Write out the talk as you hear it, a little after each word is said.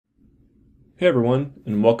Hey everyone,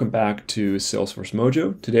 and welcome back to Salesforce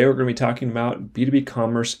Mojo. Today we're going to be talking about B2B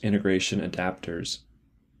Commerce integration adapters.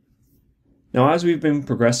 Now, as we've been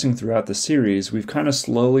progressing throughout the series, we've kind of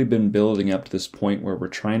slowly been building up to this point where we're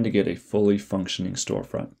trying to get a fully functioning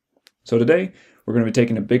storefront. So today, we're going to be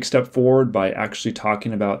taking a big step forward by actually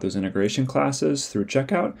talking about those integration classes through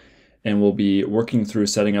checkout, and we'll be working through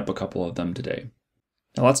setting up a couple of them today.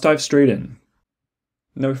 Now let's dive straight in.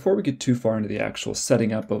 Now, before we get too far into the actual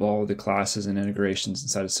setting up of all of the classes and integrations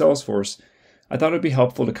inside of Salesforce, I thought it would be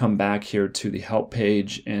helpful to come back here to the help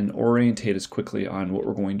page and orientate us quickly on what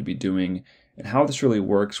we're going to be doing and how this really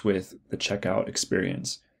works with the checkout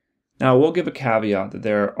experience. Now, we'll give a caveat that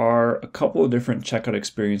there are a couple of different checkout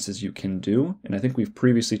experiences you can do, and I think we've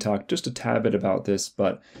previously talked just a tad bit about this,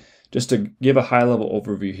 but just to give a high-level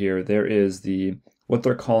overview here, there is what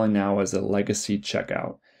they're calling now as a legacy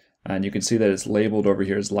checkout. And you can see that it's labeled over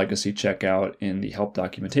here as legacy checkout in the help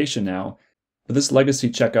documentation now. But this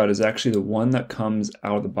legacy checkout is actually the one that comes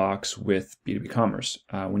out of the box with B2B Commerce.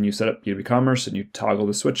 When you set up B2B Commerce and you toggle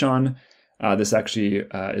the switch on, this actually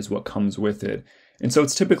is what comes with it. And so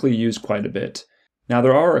it's typically used quite a bit. Now,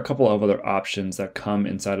 there are a couple of other options that come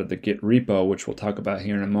inside of the Git repo, which we'll talk about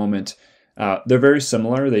here in a moment. They're very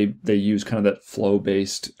similar. They use kind of that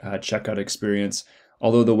flow-based checkout experience,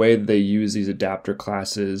 although the way that they use these adapter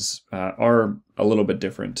classes are a little bit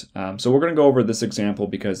different. So we're going to go over this example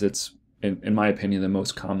because it's, in my opinion, the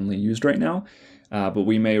most commonly used right now, but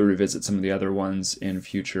we may revisit some of the other ones in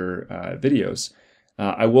future videos.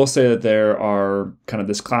 I will say that there are kind of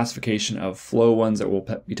this classification of flow ones that we'll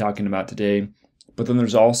be talking about today, but then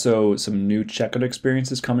there's also some new checkout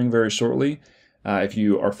experiences coming very shortly. If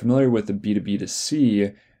you are familiar with the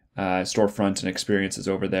B2B2C storefront and experiences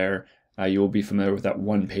over there, you will be familiar with that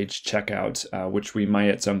one-page checkout, which we might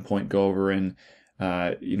at some point go over and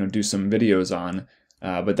do some videos on.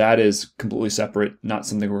 But that is completely separate, not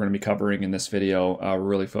something we're going to be covering in this video. We're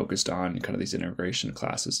really focused on kind of these integration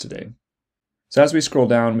classes today. So as we scroll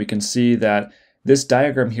down, we can see that this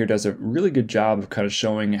diagram here does a really good job of kind of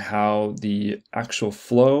showing how the actual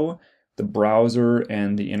flow, the browser,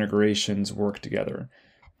 and the integrations work together.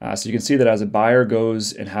 So you can see that as a buyer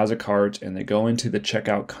goes and has a cart and they go into the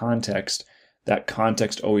checkout context, that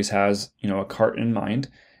context always has, a cart in mind.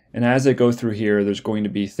 And as they go through here, there's going to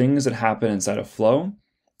be things that happen inside of flow.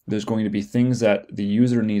 There's going to be things that the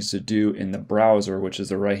user needs to do in the browser, which is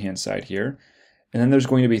the right-hand side here. And then there's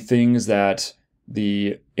going to be things that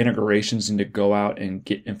the integrations need to go out and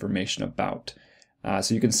get information about.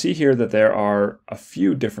 So you can see here that there are a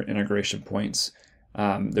few different integration points.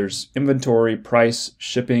 There's inventory, price,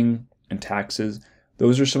 shipping, and taxes.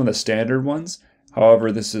 Those are some of the standard ones.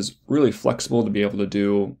 However, this is really flexible to be able to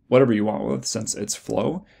do whatever you want with since it's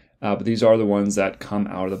flow. But these are the ones that come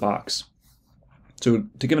out of the box. So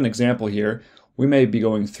to give an example here, we may be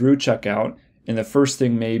going through checkout, and the first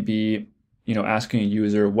thing may be, asking a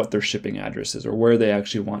user what their shipping address is or where they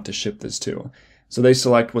actually want to ship this to. So they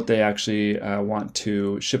select what they actually want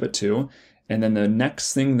to ship it to. And then the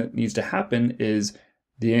next thing that needs to happen is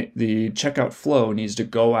the checkout flow needs to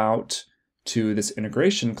go out to this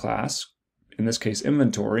integration class, in this case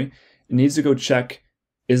inventory. It needs to go check,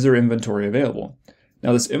 is there inventory available?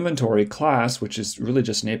 Now this inventory class, which is really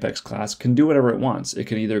just an Apex class, can do whatever it wants. It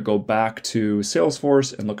can either go back to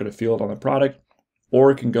Salesforce and look at a field on the product,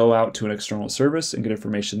 or it can go out to an external service and get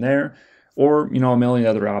information there, or a million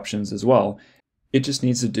other options as well. It just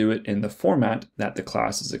needs to do it in the format that the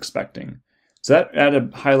class is expecting. So that at a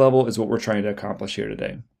high level is what we're trying to accomplish here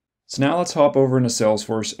today. So now let's hop over into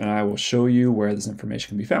Salesforce and I will show you where this information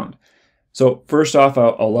can be found. So first off,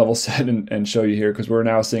 I'll level set and show you here because we're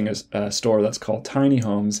now seeing a store that's called Tiny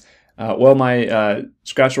Homes. My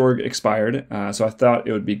Scratch org expired, so I thought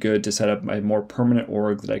it would be good to set up a more permanent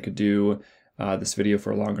org that I could do this video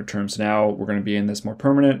for a longer term. So now we're going to be in this more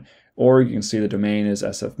permanent org. You can see the domain is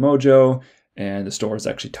SF Mojo. And the store is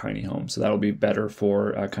actually Tiny Home. So that'll be better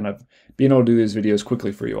for kind of being able to do these videos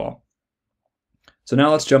quickly for you all. So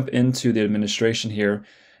now let's jump into the administration here.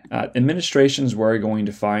 Administration is where you're going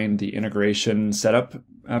to find the integration setup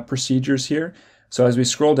procedures here. So as we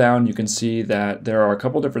scroll down, you can see that there are a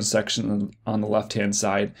couple different sections on the left-hand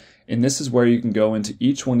side. And this is where you can go into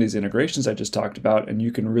each one of these integrations I just talked about, and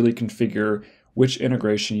you can really configure which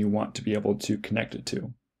integration you want to be able to connect it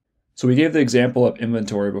to. So we gave the example of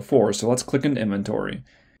inventory before, so let's click into inventory.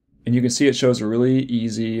 And you can see it shows a really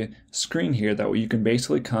easy screen here that you can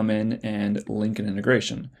basically come in and link an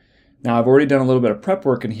integration. Now I've already done a little bit of prep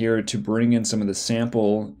work in here to bring in some of the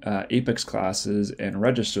sample Apex classes and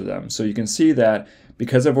register them. So you can see that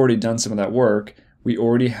because I've already done some of that work, we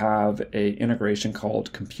already have an integration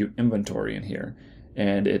called compute inventory in here.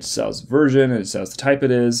 and it says version, and it says the type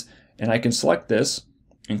it is, and I can select this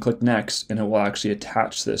and click next, and it will actually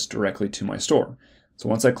attach this directly to my store. So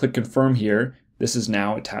once I click confirm here, this is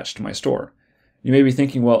now attached to my store. You may be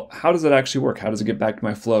thinking, well, how does that actually work? How does it get back to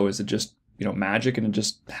my flow? Is it just, magic and it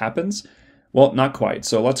just happens? Well, not quite.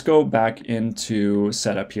 So let's go back into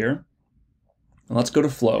setup here. And let's go to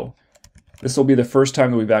flow. This will be the first time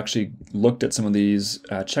that we've actually looked at some of these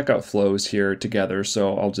checkout flows here together.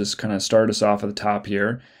 So I'll just kind of start us off at the top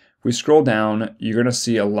here. If we scroll down, you're going to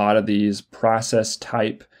see a lot of these process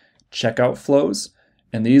type checkout flows.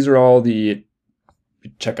 And these are all the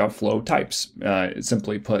checkout flow types,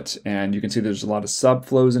 simply put. And you can see there's a lot of sub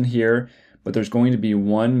flows in here, but there's going to be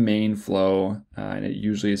one main flow, and it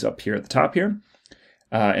usually is up here at the top here.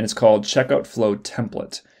 And it's called checkout flow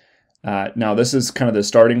template. Now this is kind of the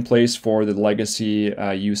starting place for the legacy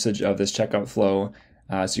usage of this checkout flow.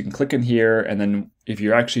 So you can click in here, and then if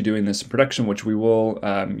you're actually doing this in production, which we will,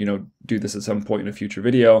 do this at some point in a future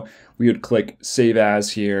video, we would click Save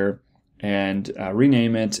As here and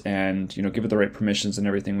rename it, and give it the right permissions and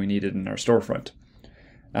everything we needed in our storefront.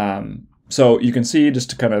 So you can see, just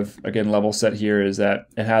to kind of again level set here, is that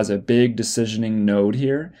it has a big decisioning node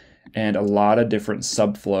here and a lot of different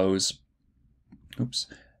subflows.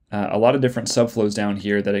 A lot of different subflows down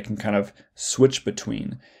here that it can kind of switch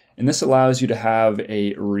between. And this allows you to have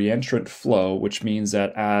a reentrant flow, which means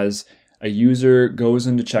that as a user goes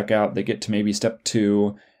into checkout, they get to maybe step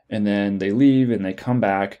 2, and then they leave and they come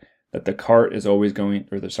back, that the cart is always going,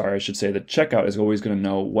 the checkout is always going to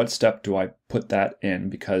know what step do I put that in,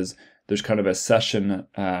 because there's kind of a session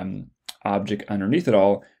object underneath it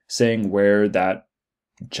all saying where that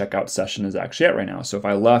checkout session is actually at right now. So if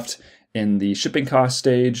I left in the shipping cost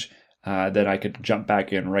stage, then I could jump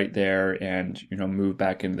back in right there and move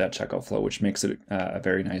back into that checkout flow, which makes it a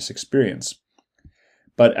very nice experience.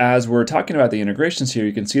 But as we're talking about the integrations here,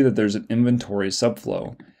 you can see that there's an inventory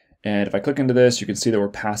subflow. And if I click into this, you can see that we're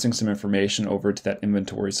passing some information over to that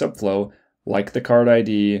inventory subflow, like the cart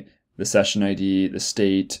ID, the session ID, the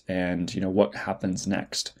state, and what happens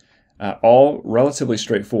next. All relatively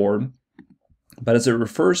straightforward. But as it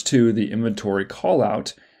refers to the inventory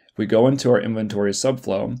callout, if we go into our inventory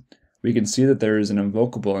subflow, we can see that there is an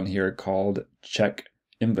invocable in here called check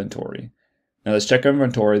inventory. Now this check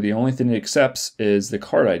inventory, the only thing it accepts is the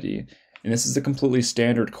cart ID, and this is a completely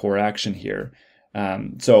standard core action here.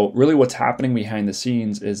 So really what's happening behind the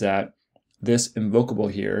scenes is that this invocable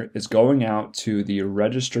here is going out to the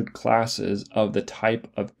registered classes of the type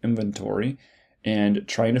of inventory and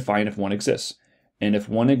trying to find if one exists. And if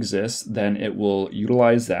one exists, then it will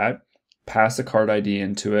utilize that, pass the cart ID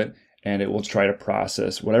into it, and it will try to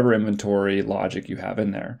process whatever inventory logic you have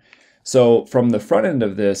in there. So from the front end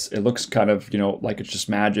of this, it looks kind of, like it's just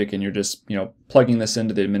magic and you're just, plugging this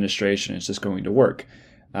into the administration, it's just going to work.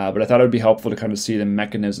 But I thought it would be helpful to kind of see the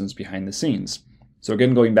mechanisms behind the scenes. So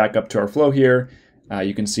again, going back up to our flow here,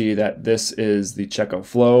 you can see that this is the checkout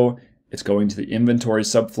flow. It's going to the inventory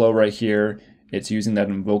subflow right here. It's using that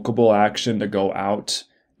invocable action to go out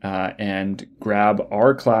and grab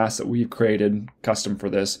our class that we've created custom for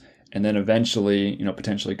this, and then eventually,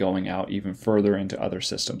 potentially going out even further into other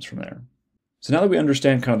systems from there. So now that we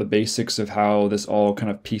understand kind of the basics of how this all kind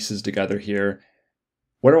of pieces together here,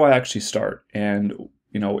 where do I actually start? And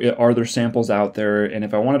are there samples out there? And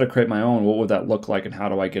if I wanted to create my own, what would that look like, and how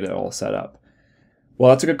do I get it all set up? Well,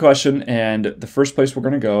 that's a good question. And the first place we're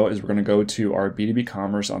going to go is we're going to go to our B2B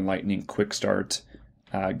Commerce on Lightning Quick Start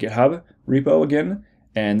GitHub repo again.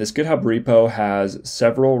 And this GitHub repo has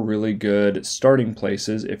several really good starting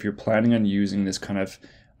places if you're planning on using this kind of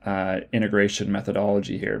integration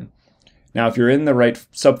methodology here. Now, if you're in the right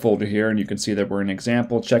subfolder here, and you can see that we're in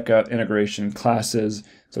example, checkout, integration, classes,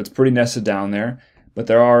 so it's pretty nested down there. But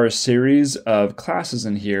there are a series of classes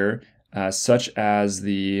in here, such as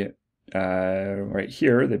the, right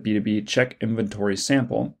here, the B2B check inventory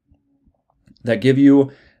sample, that give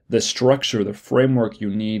you the structure, the framework you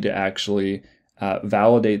need to actually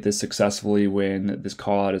validate this successfully when this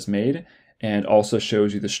call out is made, and also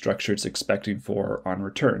shows you the structure it's expecting for on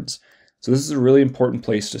returns. So this is a really important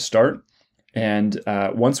place to start. And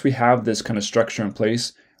once we have this kind of structure in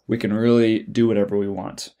place, we can really do whatever we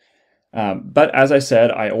want. But as I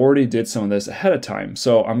said, I already did some of this ahead of time.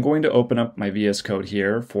 So I'm going to open up my VS Code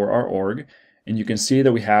here for our org, and you can see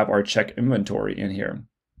that we have our check inventory in here.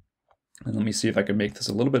 And let me see if I can make this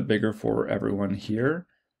a little bit bigger for everyone here.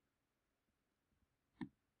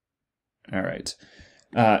 All right.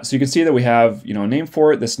 So you can see that we have, a name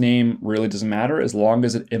for it. This name really doesn't matter as long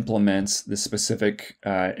as it implements the specific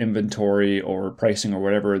inventory or pricing or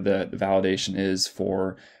whatever the validation is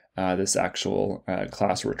for this actual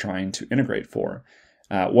class we're trying to integrate for.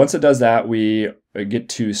 Once it does that, we get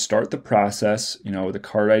to start the process. The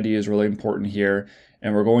cart ID is really important here,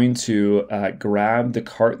 and we're going to grab the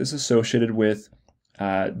cart that's associated with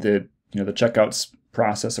the checkout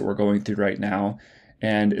process that we're going through right now,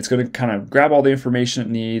 and it's going to kind of grab all the information it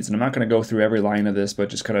needs. And I'm not going to go through every line of this, but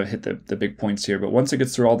just kind of hit the big points here. But once it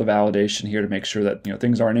gets through all the validation here to make sure that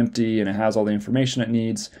things aren't empty and it has all the information it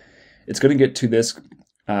needs, it's going to get to this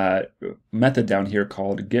method down here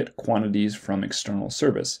called get quantities from external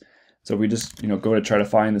service. So if we just go to try to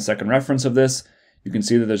find the second reference of this, you can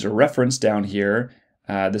see that there's a reference down here,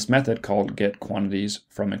 this method called get quantities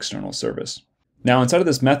from external service. Now inside of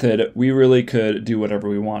this method, we really could do whatever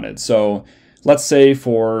we wanted. So let's say,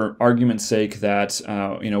 for argument's sake, that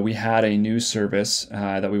we had a new service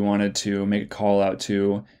that we wanted to make a call out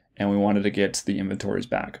to, and we wanted to get the inventories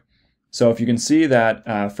back. So if you can see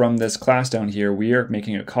that from this class down here, we are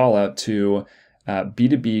making a call out to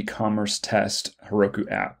B2B Commerce Test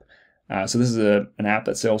Heroku app. So this is an app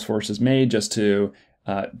that Salesforce has made just to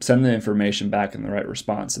send the information back in the right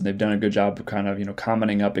response. And they've done a good job of kind of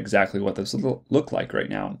commenting up exactly what this will look like right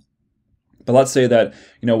now. But let's say that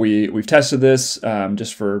we've tested this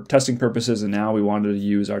just for testing purposes, and now we wanted to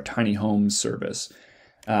use our tiny homes service.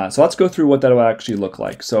 So let's go through what that will actually look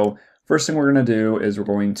like. So first thing we're going to do is we're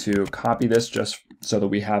going to copy this just so that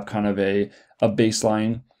we have kind of a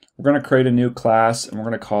baseline. We're going to create a new class, and we're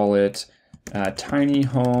going to call it Tiny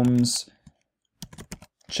Homes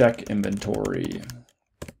Check Inventory.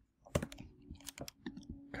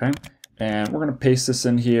 Okay, and we're going to paste this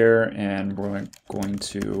in here, and we're going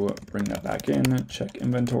to bring that back in, check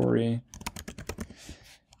inventory.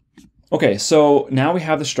 Okay, so now we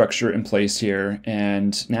have the structure in place here,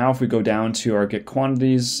 and now if we go down to our get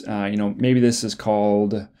quantities, maybe this is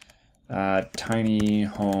called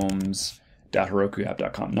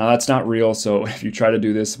tinyhomes.herokuapp.com. Now that's not real, so if you try to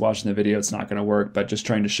do this watching the video, it's not going to work, but just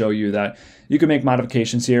trying to show you that you can make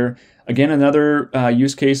modifications here. Again, another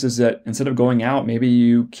use case is that instead of going out, maybe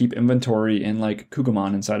you keep inventory in like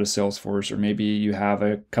Kugamon inside of Salesforce, or maybe you have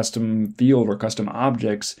a custom field or custom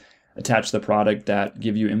objects attached to the product that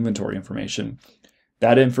give you inventory information.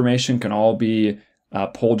 That information can all be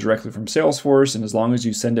pulled directly from Salesforce, and as long as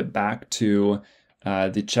you send it back to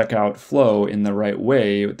the checkout flow in the right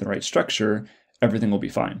way, with the right structure, everything will be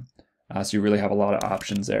fine. So you really have a lot of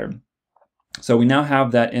options there. So we now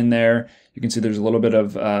have that in there. You can see there's a little bit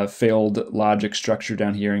of failed logic structure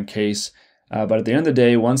down here in case. But at the end of the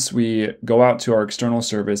day, once we go out to our external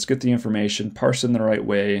service, get the information, parse it in the right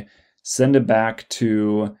way, send it back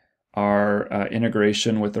to our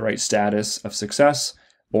integration with the right status of success,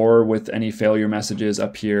 or with any failure messages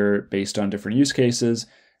up here based on different use cases,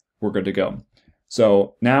 we're good to go.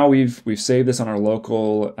 So now we've saved this on our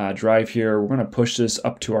local drive here. We're going to push this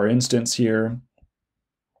up to our instance here.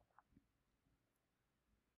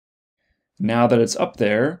 Now that it's up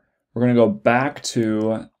there, we're going to go back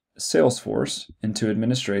to Salesforce into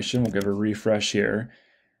administration. We'll give a refresh here.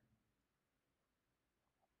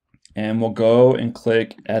 And we'll go and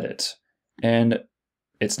click edit, and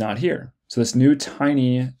it's not here. So this new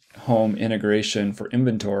tiny home integration for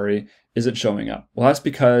inventory isn't showing up. Well, that's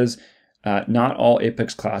because not all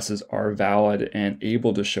Apex classes are valid and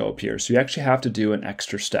able to show up here. So you actually have to do an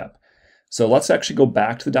extra step. So let's actually go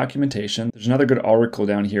back to the documentation. There's another good article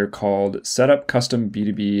down here called Set Up Custom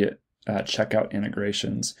B2B Checkout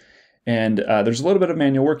Integrations. And there's a little bit of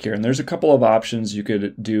manual work here, and there's a couple of options you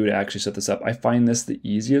could do to actually set this up. I find this the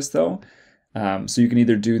easiest though. So you can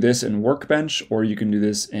either do this in Workbench, or you can do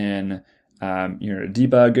this in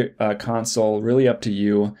debug console, really up to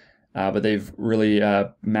you. But they've really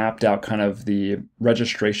mapped out kind of the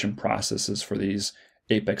registration processes for these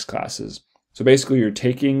Apex classes. So basically you're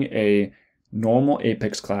taking a normal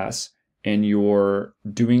Apex class and you're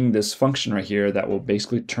doing this function right here that will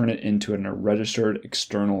basically turn it into a registered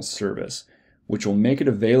external service, which will make it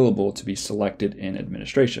available to be selected in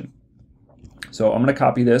administration. So I'm going to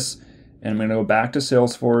copy this, and I'm going to go back to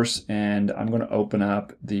Salesforce, and I'm going to open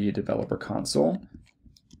up the developer console.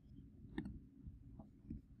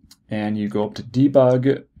 And you go up to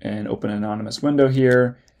debug and open an anonymous window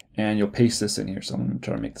here, and you'll paste this in here. So I'm going to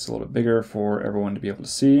try to make this a little bit bigger for everyone to be able to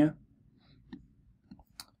see.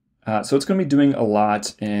 So it's going to be doing a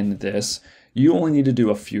lot in this. You only need to do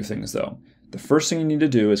a few things though. The first thing you need to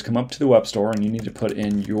do is come up to the web store, and you need to put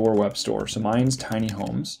in your web store. So mine's Tiny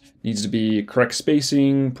Homes. It needs to be correct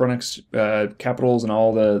spacing, pronouns, capitals, and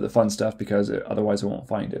all the fun stuff, because otherwise it won't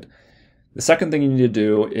find it. The second thing you need to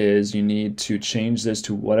do is you need to change this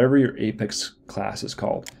to whatever your Apex class is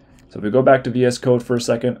called. So if we go back to VS Code for a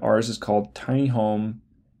second, ours is called Tiny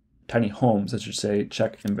tiny homes, I should say,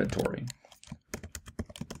 check inventory.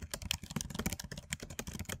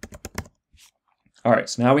 All right,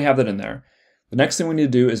 so now we have that in there. The next thing we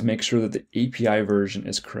need to do is make sure that the API version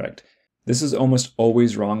is correct. This is almost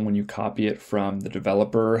always wrong when you copy it from the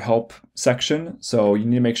developer help section. So you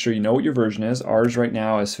need to make sure you know what your version is. Ours right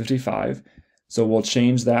now is 55. So we'll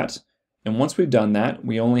change that. And once we've done that,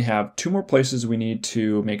 we only have 2 more places we need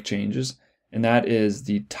to make changes. And that is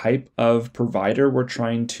the type of provider we're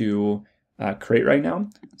trying to create right now.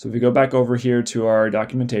 So if we go back over here to our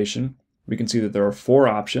documentation, we can see that there are 4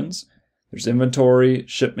 options. There's inventory,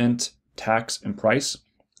 shipment, tax, and price.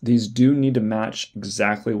 These do need to match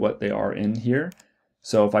exactly what they are in here.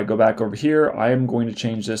 So if I go back over here, I am going to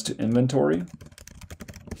change this to inventory.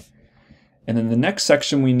 And then the next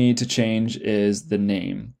section we need to change is the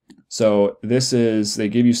name. So this is, they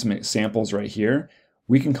give you some examples right here.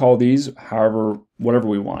 We can call these whatever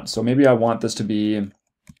we want. So maybe I want this to be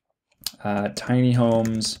tiny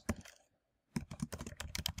homes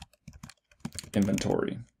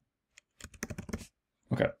inventory.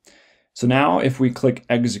 Okay. So now if we click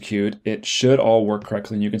execute, it should all work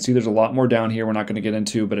correctly. And you can see there's a lot more down here we're not going to get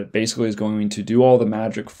into, but it basically is going to do all the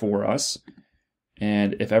magic for us.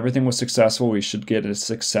 And if everything was successful, we should get a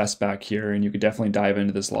success back here. And you could definitely dive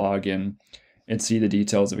into this log and see the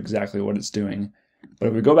details of exactly what it's doing. But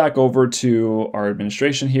if we go back over to our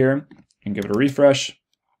administration here and give it a refresh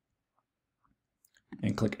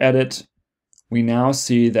and click edit, we now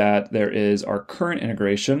see that there is our current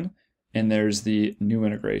integration and there's the new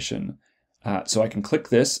integration. So I can click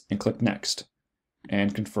this and click next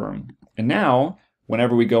and confirm. And now,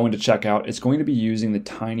 whenever we go into checkout, it's going to be using the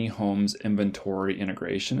tiny homes inventory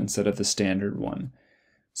integration instead of the standard one.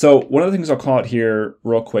 So one of the things I'll call out here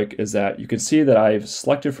real quick is that you can see that I've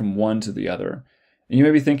selected from one to the other. And you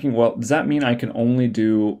may be thinking, well, does that mean I can only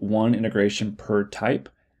do one integration per type?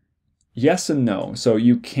 Yes and no. So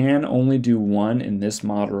you can only do one in this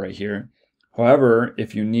model right here. However,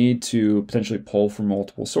 if you need to potentially pull from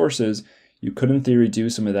multiple sources, you could in theory do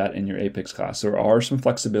some of that in your Apex class. There are some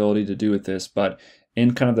flexibility to do with this, but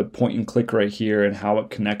in kind of the point and click right here and how it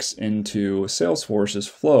connects into Salesforce's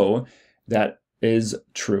flow, that is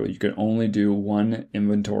true. You can only do one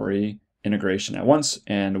inventory integration at once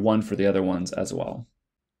and one for the other ones as well.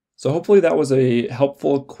 So hopefully that was a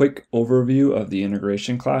helpful, quick overview of the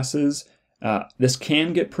integration classes. This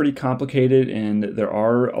can get pretty complicated and there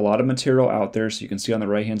are a lot of material out there. So you can see on the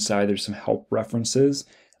right-hand side, there's some help references.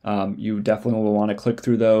 You definitely will want to click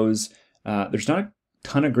through those. There's not a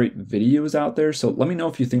ton of great videos out there. So let me know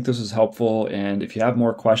if you think this was helpful. And if you have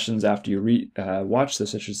more questions after you watch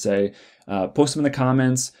this, I should say, post them in the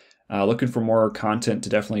comments. Looking for more content to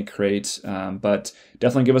definitely create, but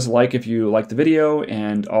definitely give us a like if you like the video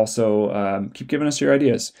and also keep giving us your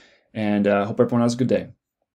ideas. And hope everyone has a good day.